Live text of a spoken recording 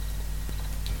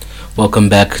Welcome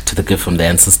back to the gift from the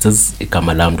ancestors.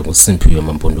 Igama lami nguSimphiwe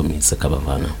Mampondomise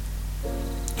Kabavana.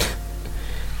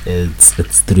 It's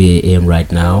 3 a.m.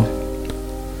 right now,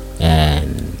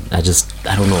 and I just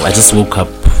woke up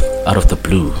out of the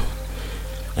blue,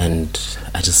 and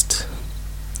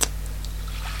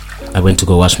I went to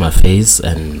go wash my face,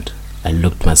 and I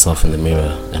looked myself in the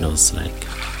mirror, and I was like,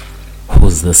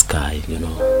 who's this guy?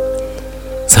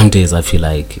 Some days I feel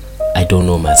like I don't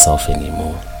know myself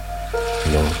anymore.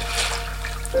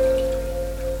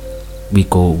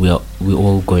 We're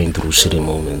all going through shitty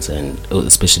moments, and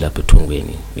especially up at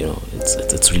Tungweni,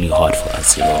 it's really hard for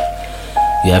us.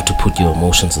 You have to put your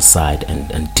emotions aside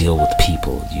and deal with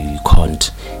people. You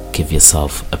can't give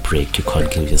yourself a break. You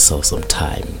can't give yourself some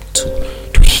time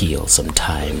to heal, some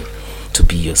time to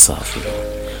be yourself.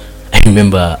 I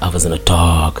remember I was in a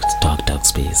dark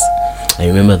space. I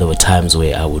remember there were times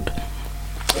where I would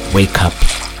wake up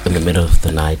in the middle of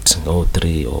the night,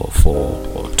 3 or 4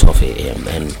 or 12 a.m.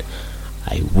 and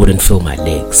I wouldn't feel my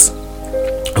legs.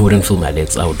 I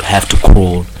would have to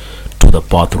crawl to the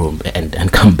bathroom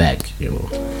and come back.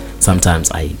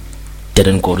 Sometimes I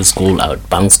didn't go to school. I would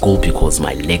bunk school because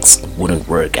my legs wouldn't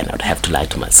work, and I would have to lie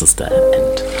to my sister,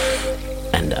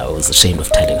 and I was ashamed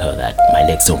of telling her that my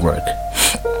legs don't work.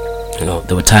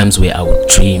 There were times where I would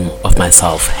dream of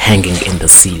myself hanging in the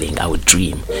ceiling. I would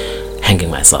dream hanging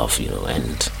myself,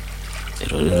 and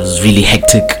it was really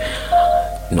hectic.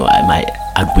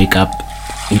 I'd wake up,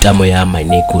 my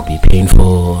neck would be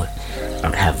painful.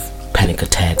 I'd have panic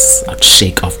attacks. I'd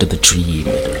shake after the dream.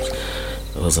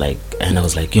 I was like,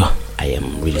 yo, I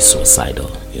am really suicidal.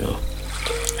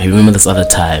 I remember this other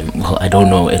time. Well, I don't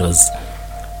know. I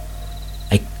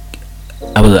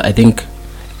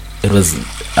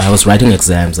was writing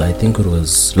exams. I think it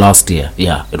was last year.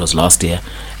 Yeah, it was last year,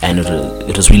 and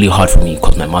it was really hard for me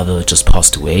because my mother just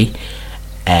passed away.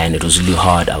 And it was really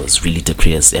hard. I was really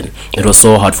depressed, and it was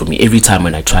so hard for me. Every time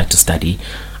when I tried to study,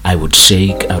 I would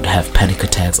shake. I would have panic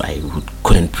attacks.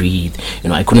 Couldn't breathe.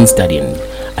 I couldn't study, and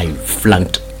I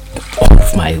flunked all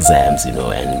of my exams.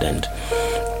 And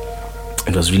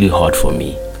it was really hard for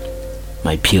me.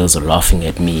 My peers were laughing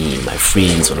at me. My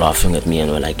friends were laughing at me,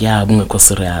 and were like, "Yeah, bungekho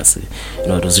serious."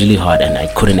 It was really hard, and I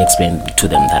couldn't explain to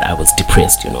them that I was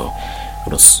depressed. It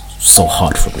was so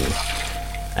hard for me.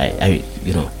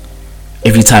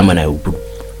 Every time when I would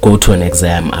go to an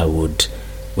exam,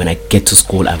 when I get to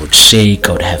school, I would shake.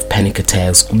 I would have panic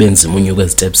attacks. When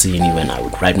I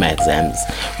would write my exams,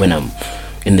 when I'm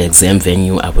in the exam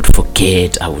venue, I would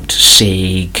forget. I would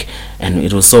shake, and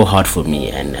it was so hard for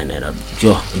me. And it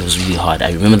was really hard.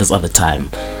 I remember this other time.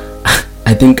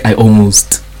 I think I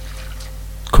almost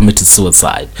committed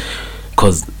suicide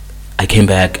because I came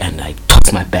back and I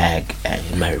tossed my bag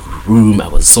in my room. I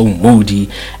was so moody,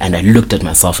 and I looked at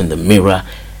myself in the mirror,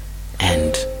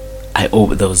 and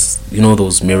those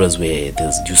mirrors where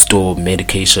you store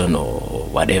medication or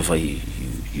whatever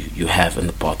you have in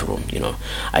the bathroom.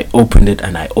 I opened it,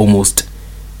 and I almost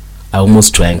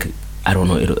drank. I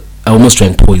almost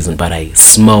drank poison, but I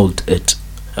smelled it.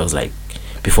 I was like,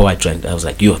 before I drank, I was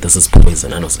like, yo, this is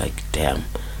poison. And I was like, damn,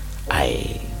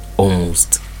 I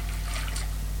almost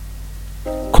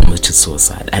committed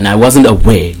suicide, and I wasn't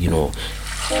aware.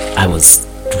 I was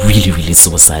really, really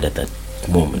suicide at that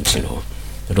moment.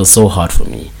 It was so hard for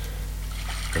me.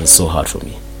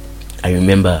 I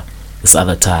remember this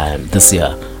other time this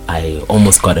year, I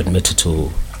almost got admitted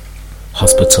to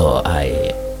hospital.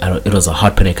 It was a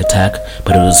heart panic attack,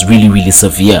 but it was really, really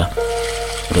severe.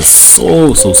 It was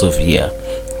so severe,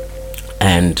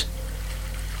 and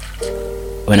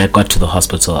when I got to the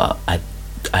hospital,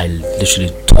 I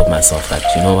literally told myself that,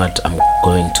 you know what, I'm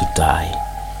going to die.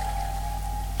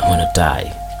 I'm going to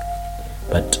die.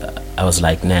 But I was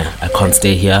like, nah, I can't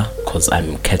stay here because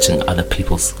I'm catching other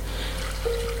people's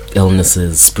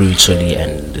illnesses spiritually,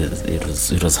 and it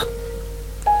was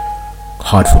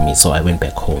hard for me. So I went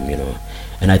back home,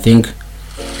 And I think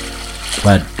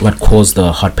what caused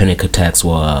the heart panic attacks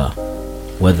were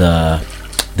the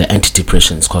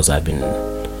antidepressants, because I've been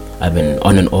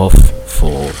on and off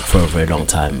for a very long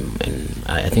time, and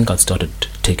I think I started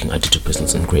taking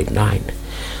antidepressants in grade 9.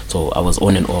 So I was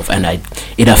on and off, and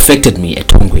it affected me at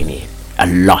Tongweni a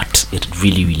lot. It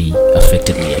really, really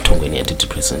affected me at Tongweni,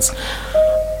 antidepressants.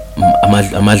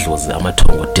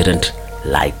 Amatongo didn't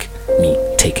like me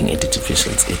taking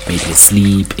antidepressants. It made me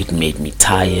sleep, it made me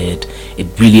tired, it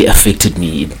really affected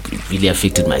me. It really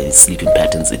affected my sleeping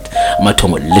patterns.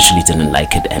 Amatongo literally didn't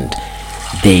like it, and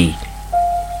they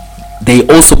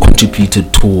also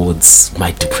contributed towards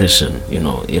my depression.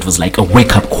 It was like a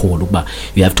wake-up call.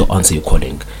 You have to answer your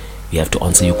calling. We have to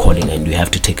answer your calling, and you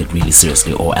have to take it really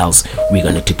seriously, or else we're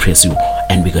going to depress you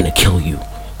and we're going to kill you,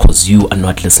 because you are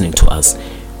not listening to us.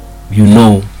 You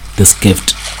know, this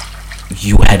gift,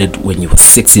 you had it when you were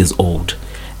 6 years old,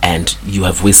 and you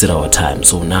have wasted our time.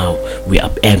 So now we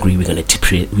are angry. We're gonna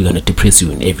depress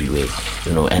you in every way,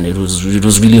 you know. And it was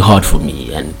really hard for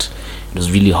me,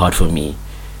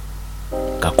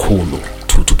 kakhulu,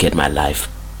 to get my life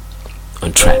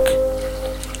on track.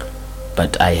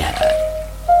 But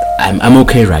I'm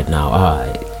okay right now.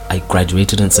 I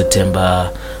graduated in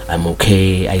September. I'm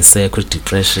okay. I say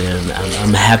depression.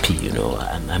 I'm happy, you know.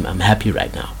 I'm happy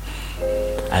right now.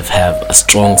 I have a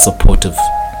strong, supportive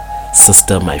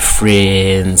sister, my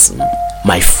friends,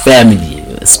 my family,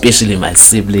 especially my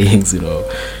siblings, you know.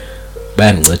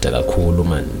 Bayanginceda kakhulu,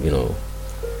 man, you know.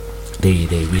 They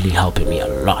really helping me a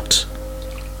lot.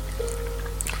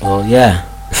 Well, yeah.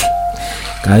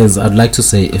 Guys, I'd like to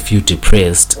say, if you're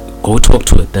depressed, go talk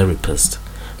to a therapist.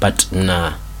 But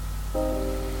nah,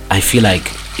 I feel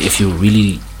like if you're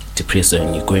really depressed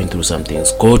and you're going through some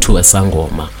things, go to a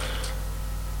sangoma.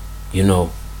 You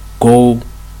know, go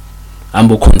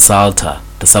ambo consulta.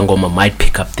 The sangoma might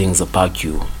pick up things about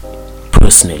you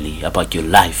personally, about your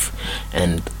life,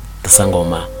 and the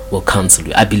sangoma will counsel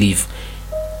you. I believe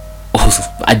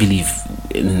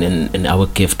in our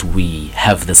gift we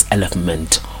have this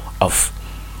element of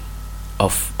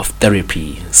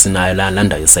therapy.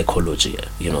 Sinayolanda is psychology,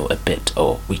 you know, a bit,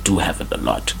 or we do have it a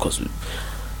lot, because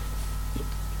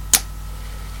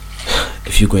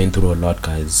if you're going through a lot,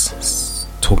 guys,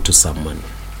 talk to someone.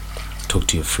 Talk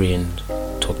to your friend,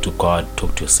 talk to God,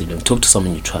 talk to your sibling, talk to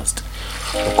someone you trust,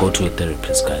 or go to a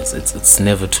therapist, guys. It's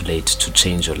never too late to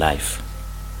change your life.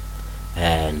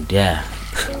 And yeah,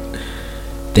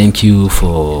 thank you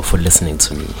for listening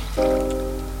to me.